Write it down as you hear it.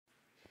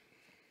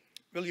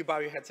Will you bow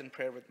your heads in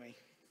prayer with me?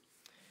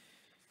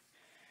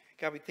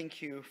 God, we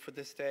thank you for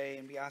this day,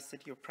 and we ask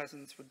that your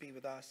presence would be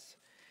with us.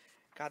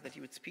 God, that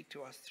you would speak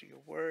to us through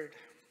your word,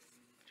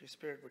 that your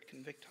spirit would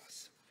convict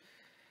us.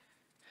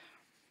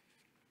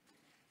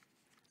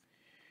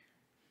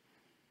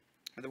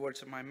 May the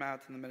words of my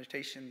mouth and the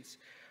meditations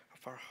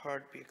of our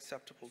heart be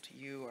acceptable to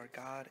you, our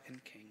God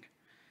and King.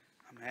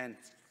 Amen.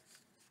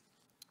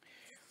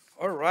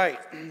 All right.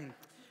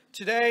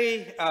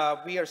 Today,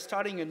 we are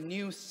starting a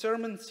new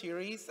sermon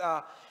series.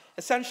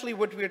 Essentially,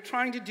 what we're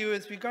trying to do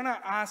is we're going to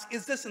ask,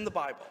 is this in the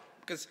Bible?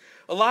 Because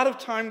a lot of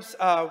times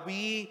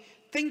we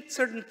think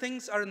certain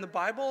things are in the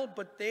Bible,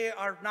 but they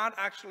are not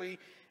actually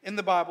in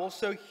the Bible.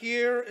 So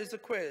here is a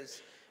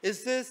quiz.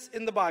 Is this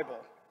in the Bible?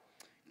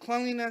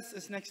 Cleanliness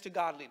is next to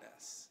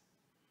godliness.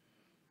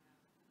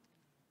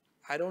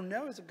 I don't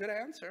know is a good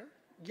answer.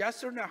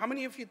 Yes or no? How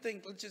many of you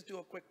think, let's just do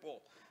a quick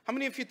poll. How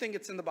many of you think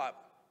it's in the Bible?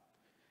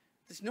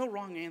 There's no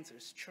wrong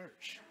answers,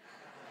 church.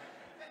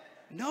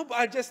 No,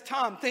 but just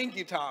Tom. Thank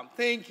you, Tom.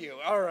 Thank you.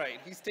 All right,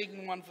 he's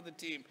taking one for the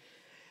team.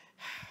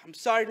 I'm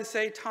sorry to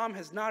say Tom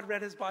has not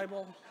read his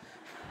Bible.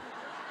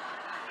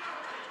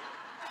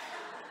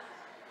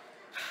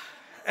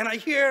 And I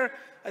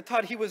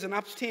thought he was an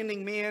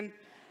upstanding man,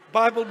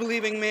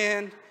 Bible-believing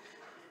man.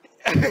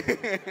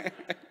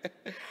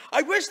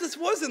 I wish this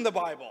was in the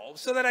Bible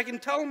so that I can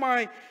tell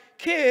my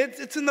kids,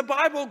 it's in the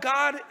Bible,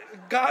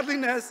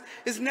 godliness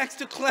is next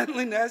to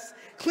cleanliness.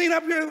 Clean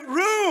up your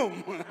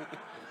room.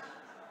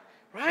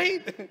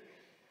 Right?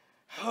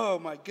 Oh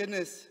my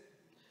goodness.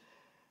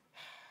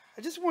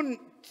 I just want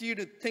you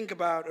to think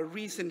about a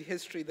recent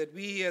history that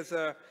we as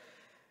a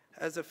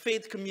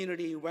faith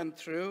community went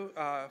through.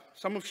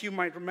 Some of you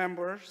might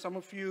remember, some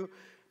of you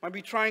might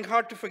be trying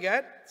hard to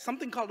forget.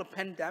 Something called a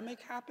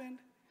pandemic happened.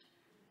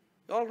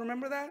 You all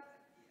remember that?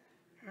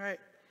 All right.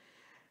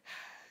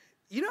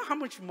 You know how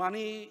much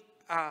money,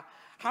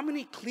 how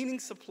many cleaning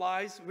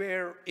supplies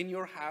were in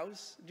your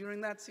house during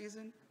that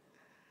season?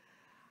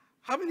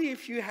 How many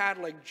of you had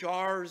like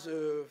jars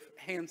of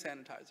hand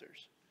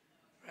sanitizers,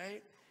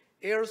 right?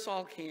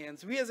 Aerosol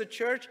cans. We as a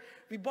church,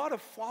 we bought a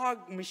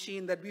fog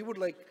machine that we would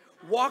like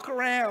walk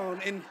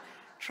around and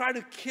try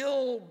to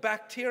kill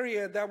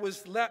bacteria that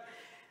was left.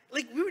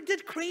 Like we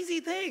did crazy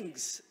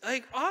things.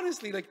 Like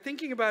honestly, like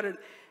thinking about it.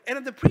 And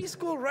at the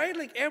preschool, right?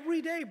 Like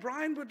every day,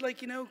 Brian would like,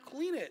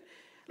 clean it.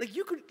 Like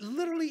you could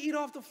literally eat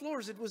off the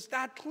floors. It was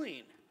that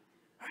clean,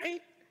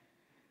 right?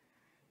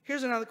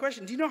 Here's another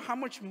question. Do you know how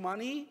much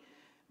money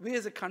we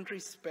as a country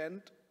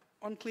spent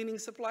on cleaning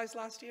supplies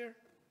last year?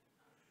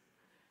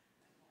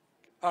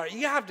 All right,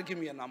 you have to give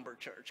me a number,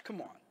 church.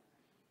 Come on.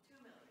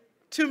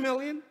 2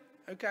 million.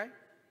 Okay.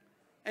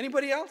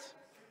 Anybody else?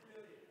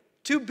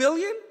 2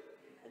 billion?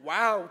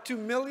 Wow, 2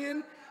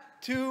 million,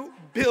 2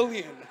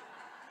 billion.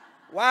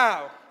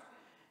 Wow.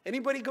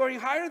 Anybody going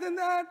higher than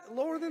that?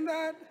 Lower than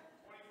that?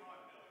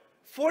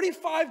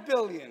 45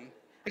 billion.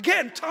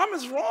 Again, Tom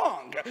is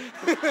wrong.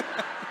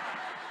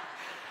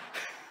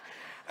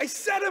 I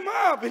set him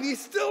up and he's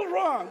still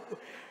wrong.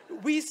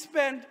 We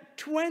spent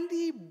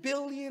 $20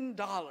 billion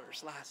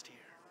last year.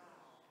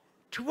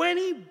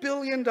 $20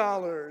 billion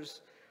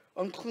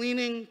on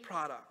cleaning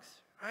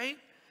products, right?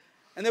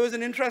 And there was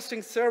an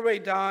interesting survey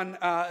done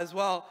as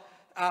well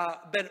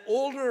that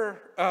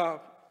older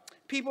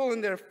people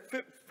in their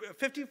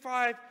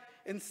 55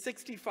 and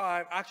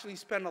 65 actually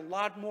spend a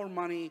lot more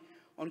money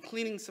on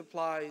cleaning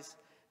supplies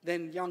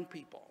than young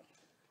people.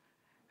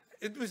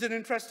 It was an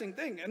interesting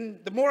thing. And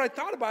the more I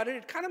thought about it,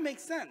 it kind of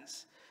makes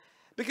sense.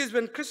 Because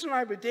when Kristen and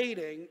I were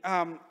dating,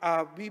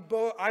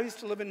 I used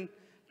to live in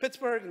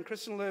Pittsburgh, and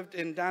Kristen lived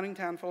in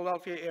Downingtown,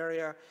 Philadelphia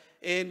area.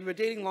 And we were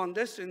dating long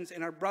distance,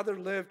 and our brother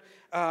lived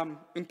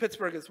in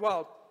Pittsburgh as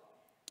well.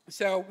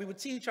 So we would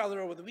see each other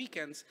over the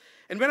weekends.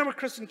 And whenever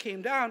Kristen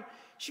came down,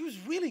 she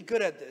was really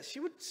good at this. She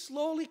would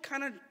slowly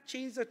kind of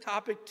change the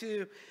topic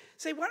to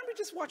say, why don't we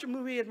just watch a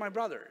movie at my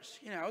brother's?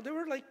 They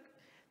were like,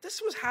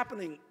 this was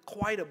happening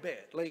quite a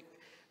bit. Like,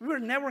 we were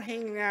never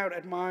hanging out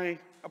at my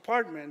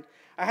apartment.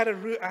 I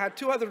had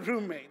 2 other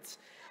roommates.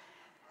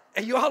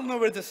 And you all know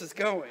where this is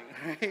going,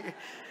 right?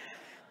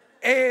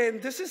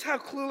 And this is how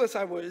clueless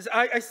I was.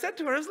 I said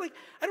to her, I was like,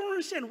 I don't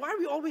understand. Why are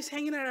we always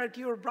hanging out at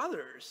your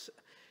brother's?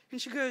 And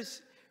she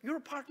goes, your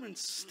apartment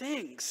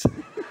stinks.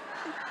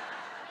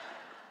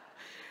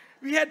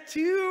 We had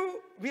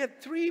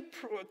 3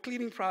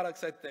 cleaning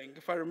products, I think,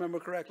 if I remember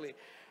correctly.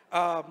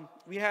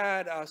 We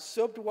had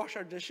soap to wash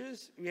our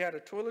dishes. We had a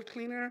toilet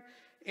cleaner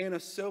and a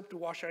soap to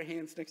wash our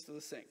hands next to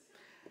the sink.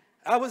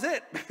 That was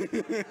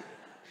it.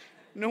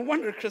 No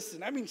wonder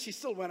Kristen, she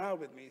still went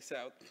out with me,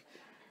 so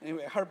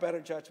anyway, her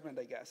better judgment,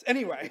 I guess.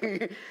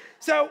 Anyway,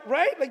 so,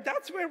 right, like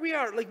that's where we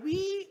are. Like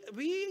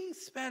we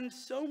spend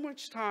so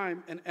much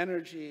time and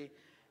energy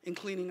in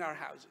cleaning our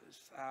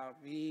houses.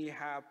 We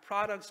have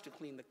products to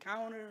clean the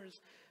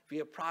counters. We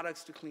have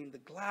products to clean the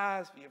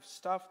glass. We have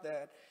stuff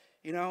that,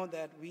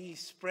 that we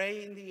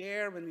spray in the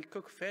air when we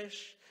cook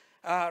fish,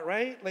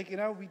 right? Like,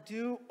 we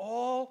do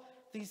all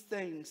these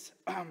things.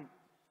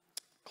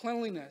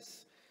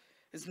 Cleanliness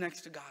is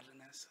next to godliness.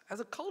 cleanliness as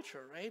a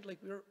culture, right? Like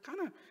we're kind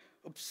of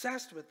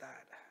obsessed with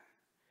that.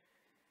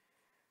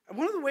 And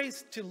one of the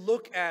ways to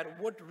look at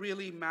what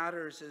really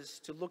matters is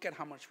to look at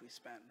how much we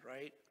spend,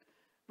 right?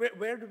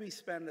 Where do we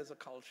spend as a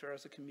culture,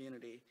 as a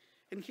community?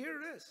 And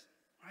here it is,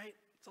 right?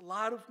 It's a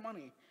lot of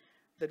money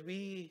that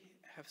we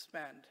have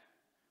spent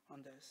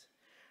on this.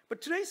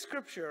 But today's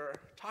scripture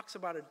talks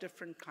about a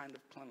different kind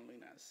of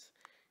cleanliness.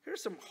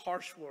 Here's some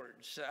harsh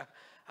words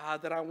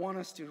that I want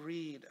us to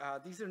read.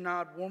 These are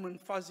not warm and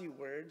fuzzy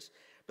words,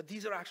 but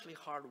these are actually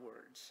hard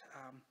words.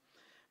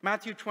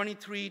 Matthew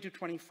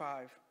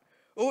 23-25.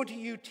 Woe to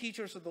you,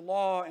 teachers of the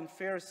law and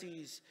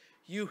Pharisees,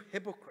 you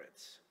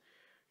hypocrites!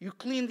 You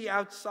clean the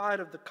outside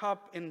of the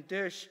cup and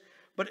dish,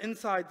 but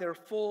inside they're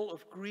full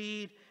of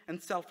greed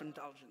and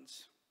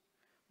self-indulgence.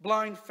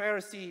 Blind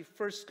Pharisee,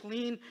 first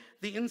clean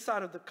the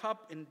inside of the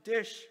cup and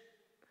dish,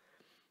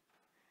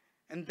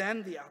 and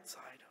then the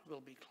outside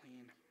will be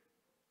clean.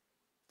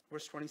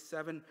 Verse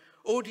 27,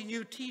 Woe to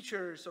you,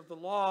 teachers of the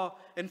law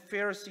and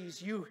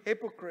Pharisees, you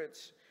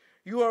hypocrites!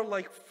 You are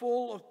like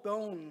full of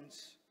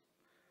bones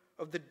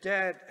of the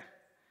dead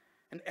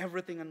and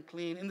everything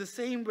unclean. In the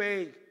same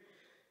way,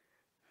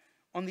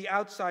 on the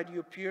outside you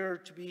appear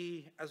to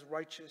be as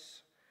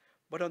righteous,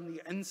 but on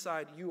the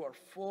inside you are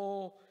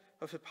full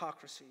of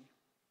hypocrisy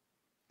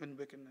and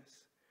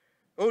wickedness.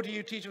 Woe to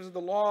you, teachers of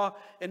the law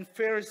and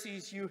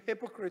Pharisees, you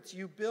hypocrites!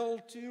 You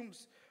build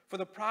tombs for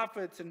the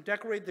prophets and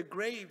decorate the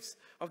graves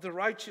of the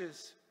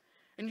righteous.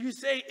 And you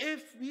say,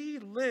 if we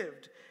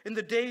lived in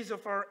the days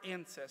of our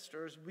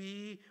ancestors,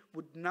 we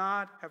would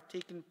not have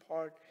taken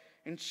part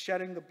in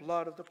shedding the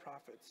blood of the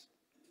prophets.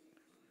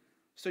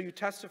 So you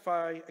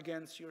testify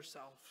against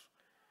yourself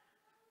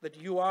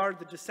that you are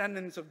the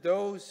descendants of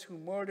those who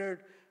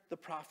murdered the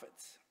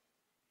prophets.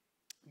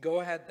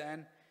 Go ahead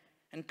then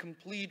and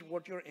complete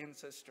what your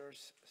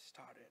ancestors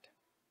started.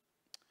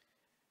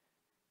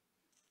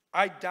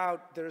 I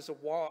doubt there's a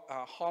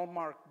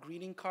Hallmark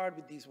greeting card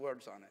with these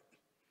words on it,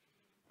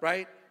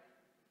 right?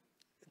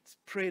 It's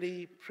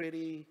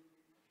pretty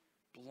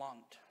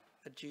blunt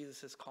that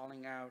Jesus is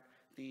calling out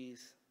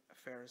these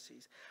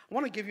Pharisees. I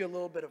want to give you a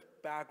little bit of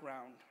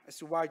background as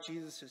to why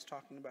Jesus is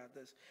talking about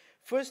this.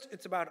 First,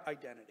 it's about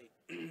identity.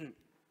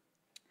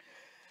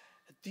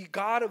 The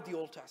God of the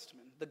Old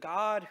Testament, the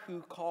God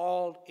who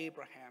called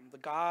Abraham, the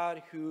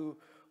God who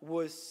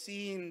was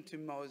seen to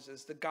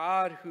Moses, the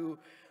God who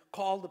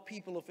called the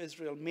people of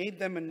Israel, made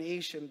them a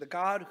nation, the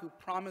God who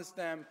promised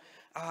them,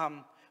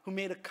 who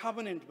made a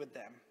covenant with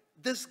them.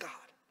 This God,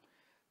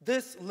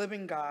 this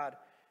living God,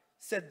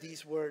 said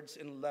these words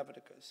in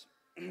Leviticus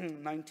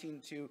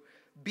 19:2,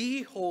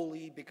 Be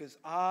holy because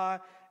I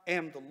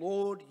am the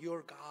Lord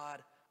your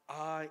God,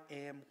 I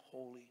am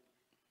holy.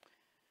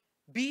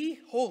 Be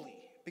holy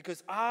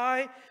because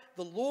I,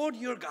 the Lord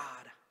your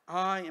God,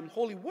 I am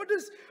holy. What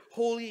does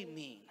holy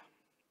mean?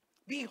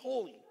 Be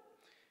holy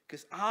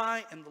because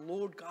I am the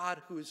Lord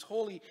God who is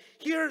holy.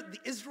 Here,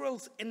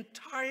 Israel's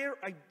entire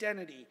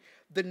identity,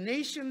 the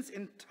nation's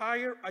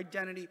entire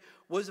identity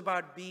was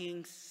about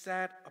being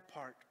set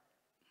apart.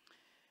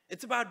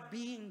 It's about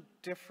being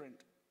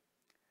different.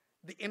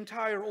 The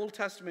entire Old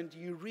Testament,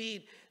 you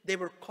read, they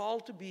were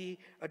called to be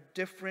a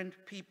different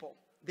people.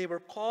 They were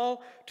called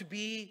to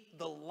be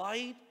the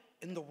light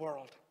in the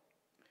world.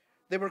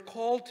 They were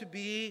called to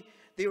be,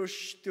 they were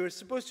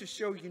supposed to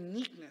show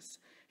uniqueness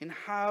in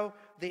how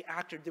they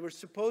acted. They were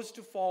supposed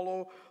to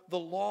follow the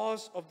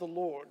laws of the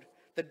Lord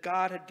that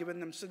God had given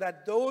them so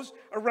that those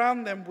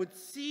around them would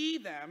see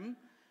them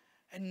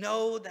and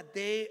know that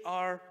they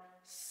are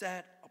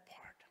set apart.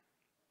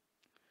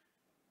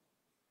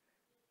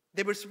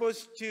 They were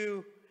supposed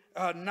to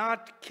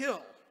not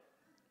kill.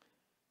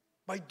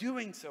 By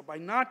doing so, by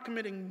not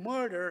committing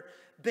murder,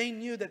 they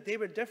knew that they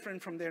were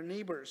different from their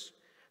neighbors.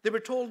 They were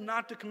told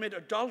not to commit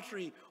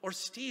adultery or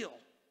steal.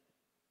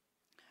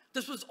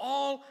 This was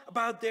all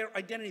about their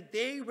identity.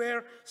 They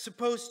were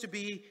supposed to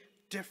be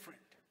different.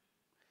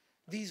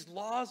 These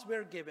laws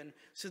were given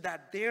so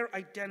that their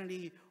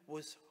identity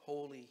was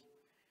holy.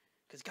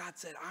 Because God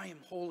said, I am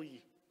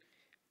holy.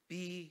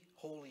 Be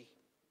holy.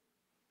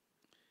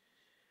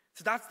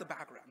 So that's the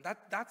background.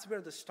 That's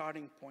where the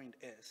starting point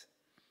is.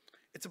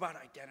 It's about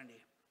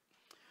identity.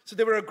 So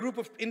there were a group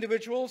of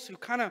individuals who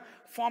kind of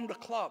formed a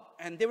club,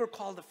 and they were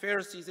called the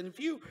Pharisees. And if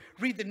you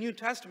read the New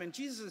Testament,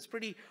 Jesus is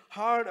pretty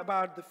hard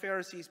about the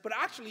Pharisees. But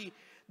actually,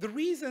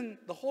 the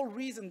whole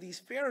reason these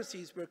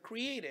Pharisees were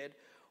created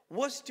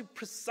was to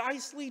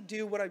precisely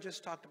do what I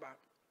just talked about.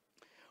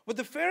 What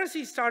the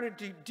Pharisees started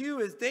to do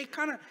is they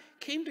kind of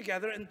came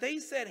together and they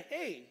said,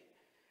 hey,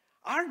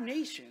 our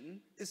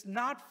nation is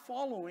not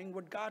following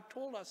what God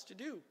told us to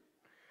do.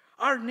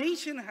 Our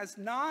nation has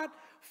not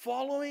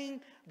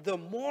following the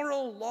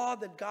moral law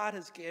that God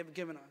has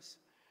given us.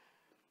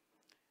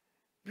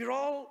 We're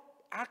all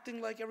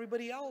acting like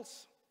everybody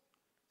else.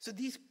 So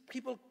these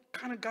people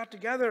kind of got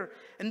together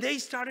and they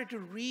started to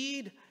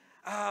read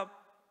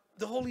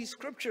the Holy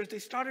Scriptures. They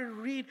started to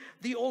read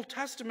the Old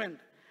Testament.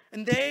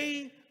 And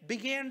they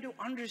began to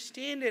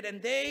understand it,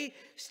 and they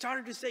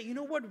started to say, you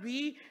know what,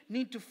 we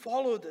need to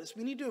follow this.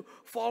 We need to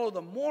follow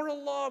the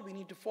moral law. We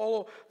need to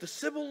follow the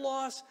civil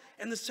laws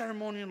and the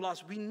ceremonial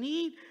laws. We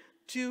need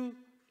to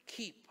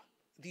keep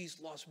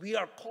these laws. We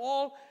are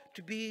called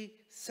to be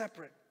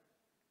separate.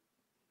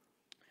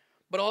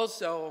 But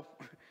also,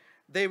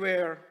 they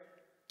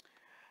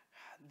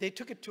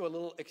took it to a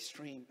little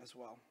extreme as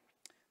well.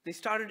 They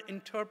started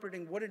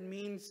interpreting what it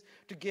means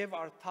to give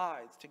our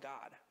tithes to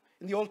God.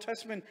 In the Old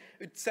Testament,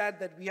 it said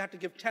that we had to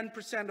give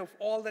 10% of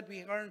all that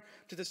we earned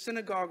to the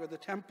synagogue or the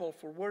temple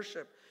for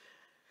worship.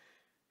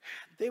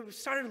 They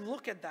started to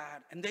look at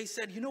that, and they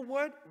said, you know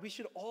what? We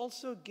should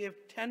also give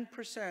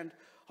 10%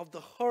 of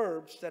the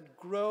herbs that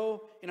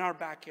grow in our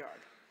backyard.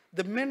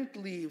 The mint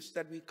leaves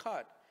that we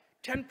cut,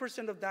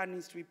 10% of that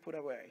needs to be put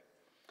away.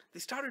 They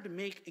started to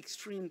make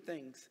extreme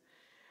things.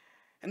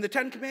 And the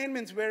 10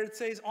 Commandments, where it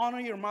says, honor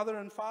your mother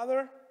and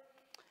father,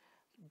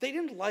 they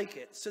didn't like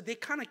it. So they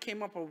kind of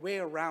came up a way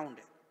around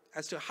it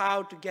as to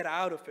how to get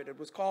out of it. It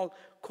was called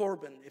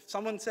Korban. If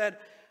someone said,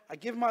 I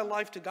give my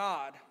life to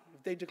God,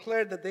 if they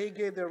declared that they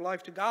gave their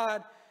life to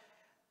God,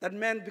 that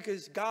meant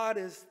because God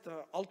is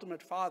the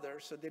ultimate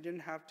father, so they didn't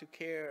have to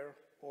care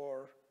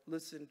or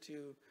listen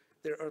to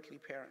their earthly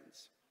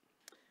parents.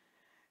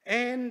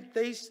 And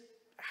they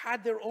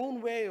had their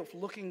own way of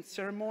looking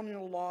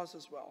ceremonial laws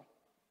as well.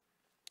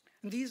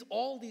 And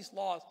all these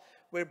laws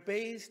were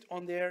based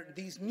on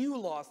these new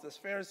laws the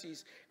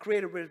Pharisees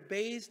created were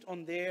based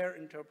on their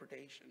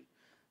interpretation.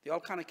 They all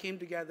kind of came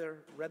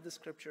together, read the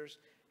scriptures,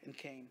 and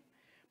came.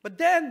 But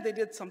then they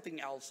did something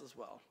else as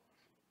well.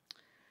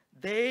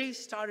 They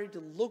started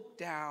to look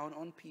down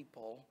on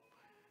people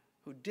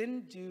who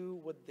didn't do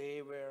what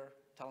they were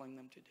telling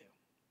them to do.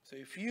 So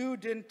if you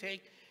didn't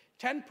take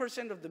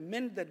 10% of the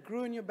mint that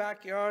grew in your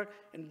backyard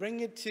and bring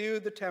it to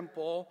the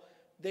temple,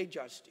 they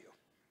judged you.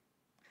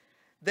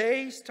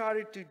 They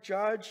started to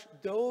judge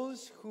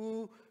those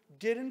who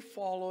didn't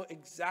follow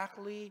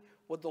exactly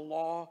what the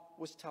law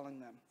was telling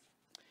them.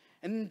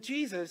 And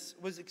Jesus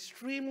was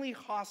extremely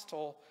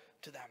hostile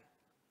to them.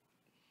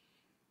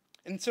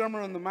 In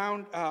Sermon on the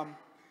Mount,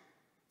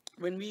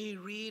 when we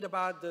read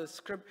about the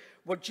script,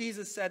 what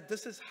Jesus said,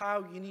 this is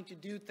how you need to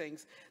do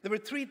things. There were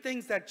 3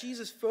 things that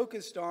Jesus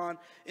focused on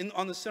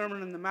the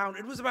Sermon on the Mount.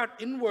 It was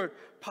about inward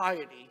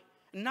piety,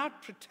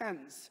 not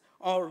pretense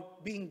or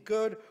being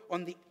good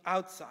on the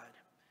outside.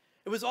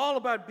 It was all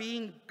about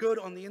being good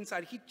on the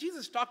inside.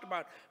 Jesus talked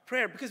about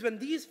prayer because when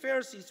these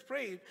Pharisees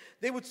prayed,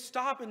 they would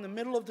stop in the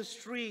middle of the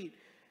street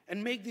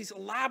and make these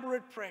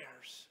elaborate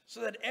prayers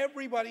so that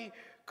everybody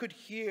could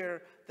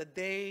hear that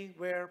they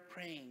were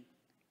praying.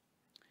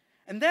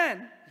 And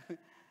then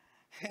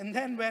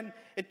when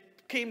it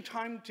came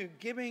time to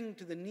giving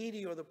to the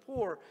needy or the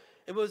poor,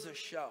 it was a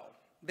show.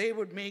 They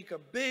would make a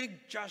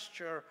big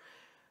gesture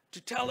to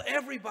tell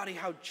everybody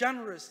how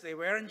generous they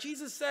were. And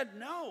Jesus said,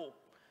 no,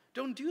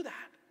 don't do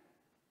that.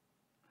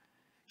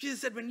 Jesus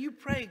said, when you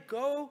pray,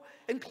 go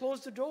and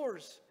close the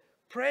doors.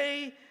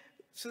 Pray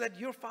so that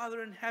your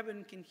Father in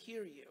heaven can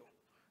hear you,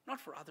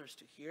 not for others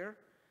to hear.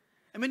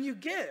 And when you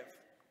give,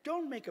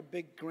 don't make a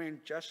big grand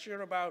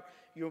gesture about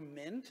your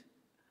mint.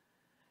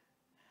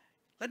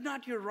 Let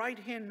not your right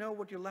hand know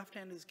what your left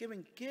hand is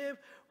giving. Give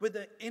with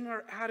the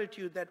inner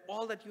attitude that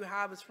all that you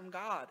have is from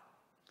God,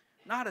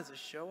 not as a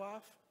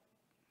show-off.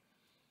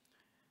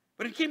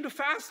 When it came to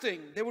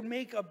fasting, they would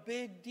make a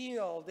big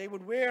deal. They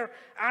would wear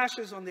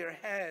ashes on their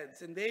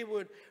heads, and they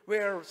would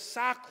wear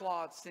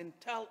sackcloths and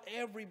tell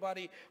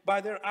everybody by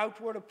their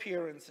outward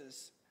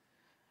appearances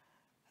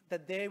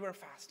that they were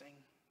fasting.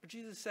 But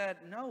Jesus said,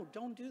 no,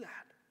 don't do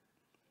that.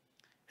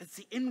 It's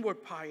the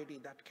inward piety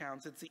that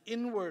counts. It's the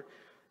inward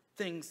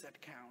things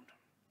that count.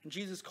 And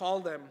Jesus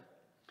called them,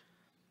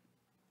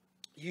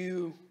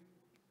 you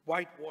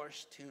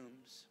whitewashed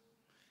tombs.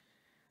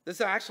 This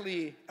is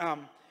actually,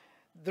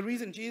 the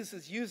reason Jesus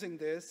is using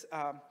this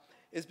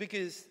is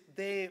because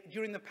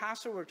during the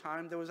Passover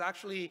time, there was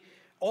actually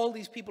all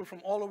these people from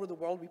all over the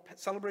world. We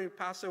celebrated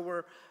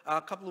Passover a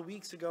couple of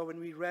weeks ago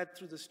when we read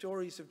through the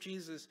stories of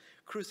Jesus'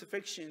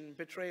 crucifixion,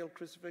 betrayal,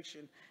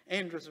 crucifixion,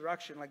 and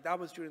resurrection. Like that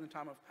was during the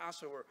time of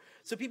Passover.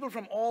 So people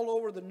from all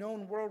over the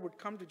known world would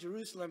come to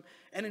Jerusalem.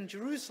 And in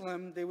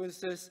Jerusalem, there was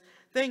this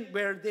thing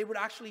where they would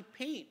actually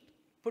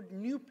put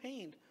new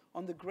paint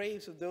on the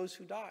graves of those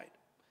who died.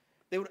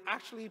 They would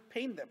actually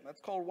paint them. That's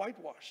called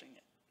whitewashing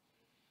it.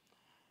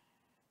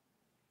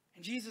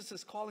 And Jesus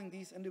is calling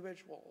these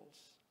individuals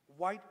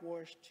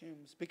whitewashed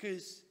tombs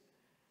because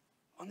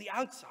on the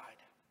outside,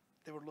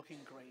 they were looking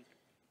great.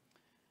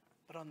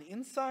 But on the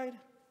inside,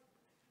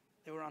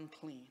 they were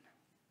unclean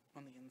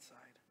on the inside.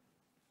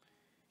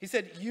 He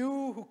said,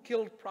 you who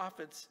killed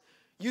prophets,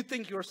 you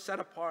think you're set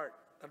apart,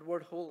 that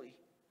word holy,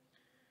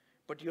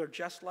 but you're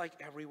just like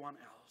everyone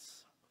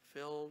else,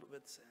 filled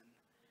with sin,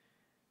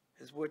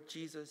 is what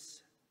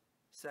Jesus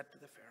said to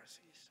the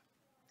Pharisees.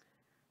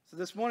 So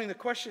this morning, the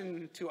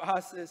question to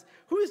us is,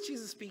 who is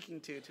Jesus speaking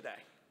to today?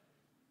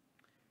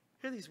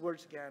 Hear these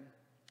words again.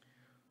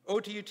 Oh,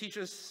 to you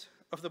teachers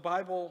of the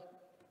Bible,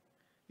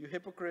 You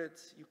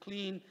hypocrites, you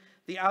clean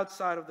the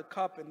outside of the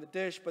cup and the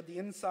dish, but the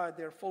inside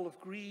they are full of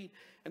greed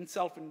and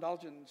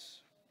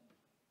self-indulgence.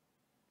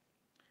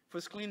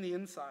 First clean the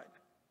inside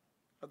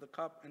of the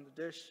cup and the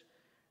dish,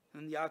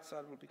 and the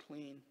outside will be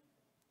clean.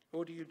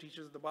 Woe to you,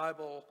 teachers of the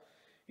Bible,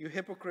 you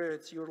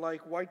hypocrites, you're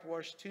like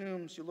whitewashed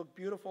tombs. You look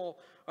beautiful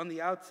on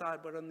the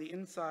outside, but on the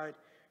inside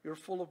you're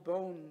full of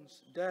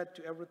bones, dead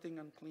to everything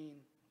unclean.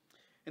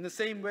 In the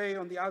same way,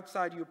 on the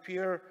outside you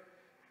appear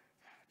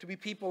to be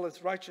people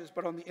as righteous,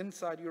 but on the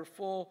inside you're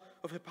full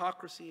of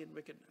hypocrisy and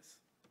wickedness.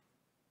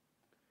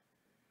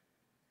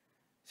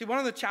 See, one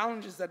of the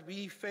challenges that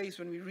we face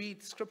when we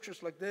read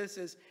scriptures like this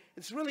is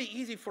it's really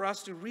easy for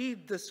us to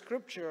read the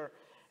scripture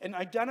and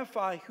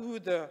identify who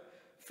the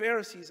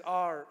Pharisees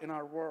are in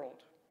our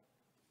world.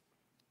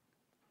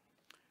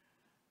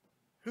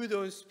 Who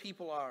those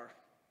people are.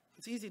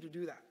 It's easy to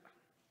do that.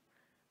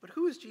 But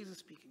who is Jesus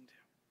speaking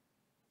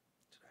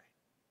to today?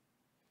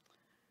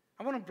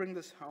 I want to bring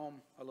this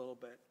home a little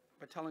bit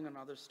by telling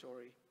another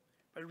story,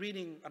 by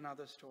reading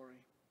another story,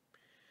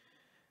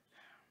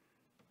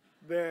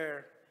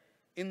 where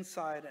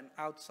inside and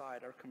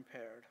outside are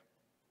compared.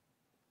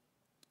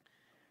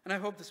 And I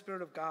hope the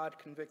Spirit of God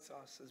convicts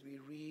us as we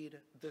read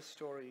this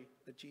story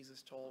that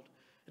Jesus told.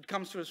 It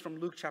comes to us from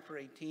Luke chapter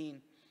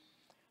 18.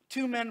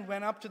 2 men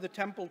went up to the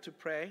temple to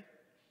pray,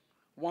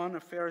 one a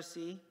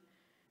Pharisee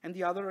and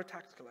the other a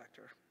tax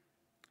collector.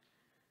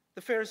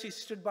 The Pharisee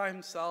stood by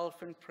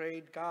himself and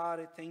prayed, God,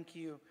 I thank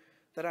you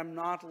that I'm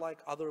not like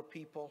other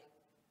people,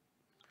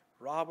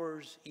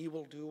 robbers,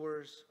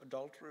 evildoers,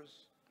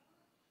 adulterers,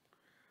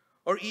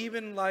 or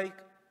even like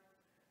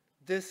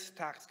this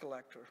tax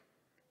collector.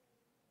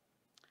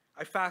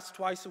 I fast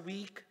twice a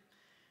week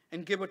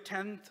and give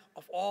 1/10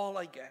 of all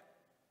I get.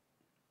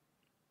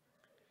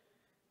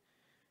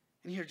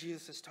 And here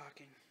Jesus is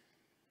talking.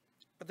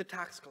 But the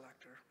tax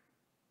collector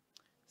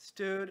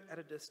stood at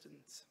a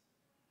distance.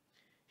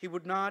 He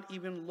would not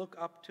even look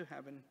up to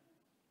heaven,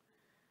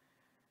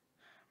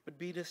 but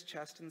beat his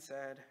chest and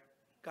said,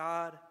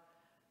 God,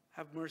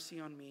 have mercy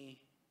on me.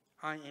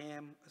 I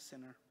am a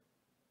sinner.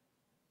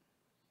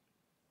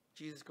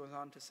 Jesus goes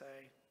on to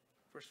say,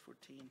 verse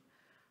 14,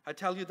 I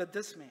tell you that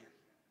this man,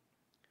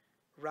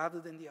 rather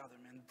than the other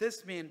man,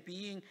 this man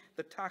being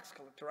the tax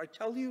collector, I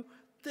tell you,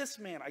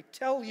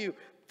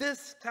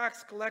 this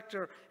tax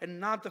collector and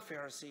not the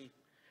Pharisee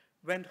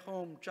went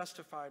home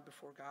justified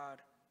before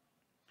God.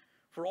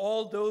 For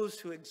all those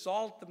who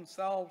exalt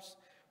themselves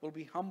will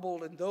be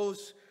humbled, and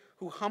those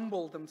who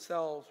humble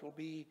themselves will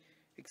be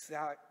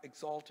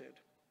exalted.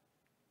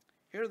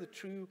 Here are the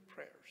two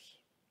prayers,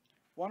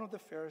 one of the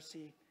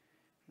Pharisee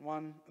and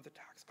one of the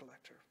tax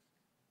collector.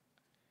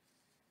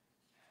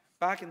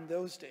 Back in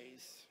those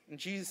days, in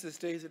Jesus'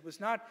 days, it was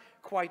not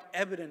quite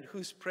evident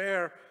whose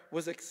prayer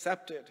was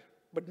accepted.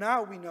 But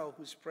now we know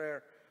whose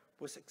prayer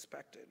was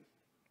expected.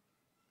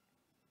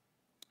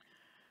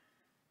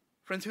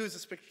 Friends, who is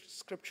the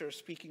scripture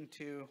speaking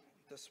to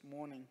this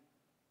morning?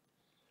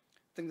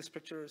 I think the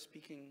scripture is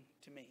speaking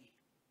to me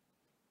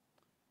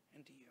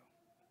and to you.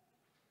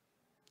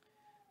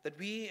 That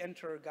we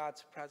enter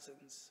God's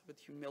presence with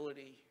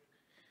humility,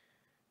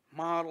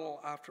 model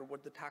after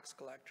what the tax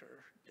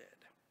collector did.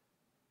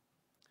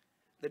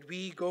 That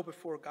we go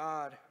before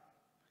God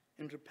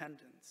in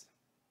repentance,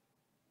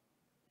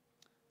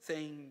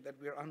 saying that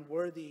we are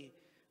unworthy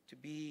to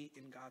be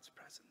in God's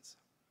presence.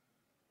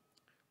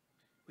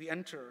 We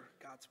enter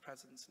God's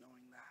presence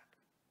knowing that.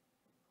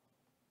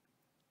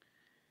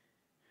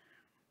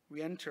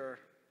 We enter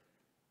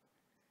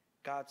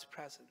God's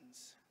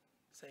presence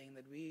saying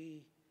that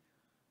we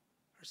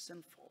are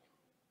sinful,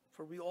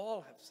 for we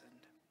all have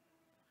sinned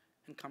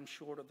and come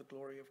short of the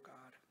glory of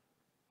God.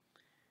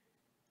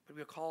 But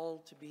we are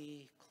called to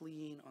be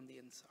clean on the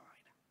inside.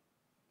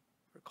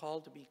 We're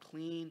called to be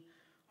clean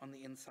on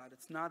the inside.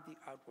 It's not the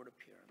outward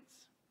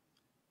appearance.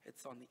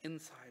 It's on the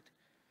inside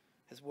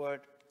is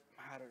what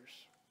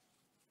matters.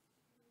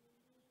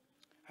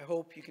 I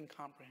hope you can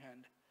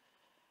comprehend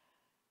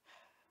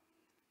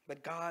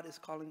that God is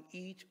calling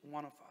each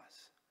one of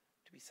us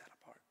to be set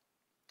apart,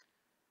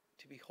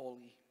 to be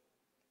holy.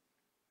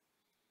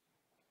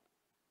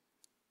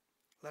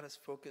 Let us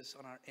focus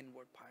on our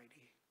inward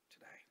piety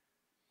today.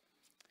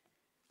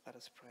 Let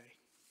us pray.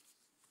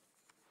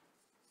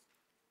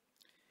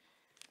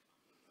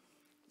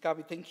 God,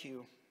 we thank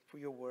you for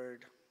your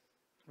word,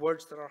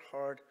 words that are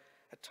hard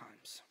at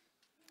times.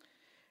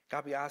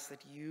 God, we ask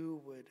that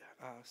you would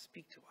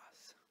speak to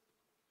us.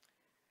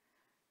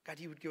 God,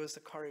 you would give us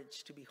the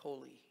courage to be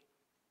holy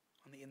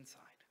on the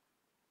inside.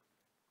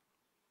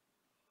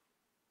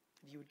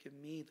 You would give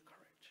me the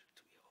courage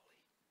to be holy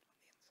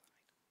on the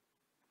inside.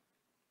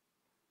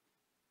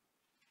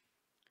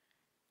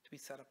 To be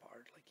set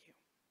apart like you.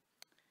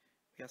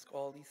 We ask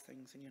all these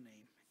things in your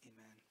name.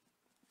 Amen.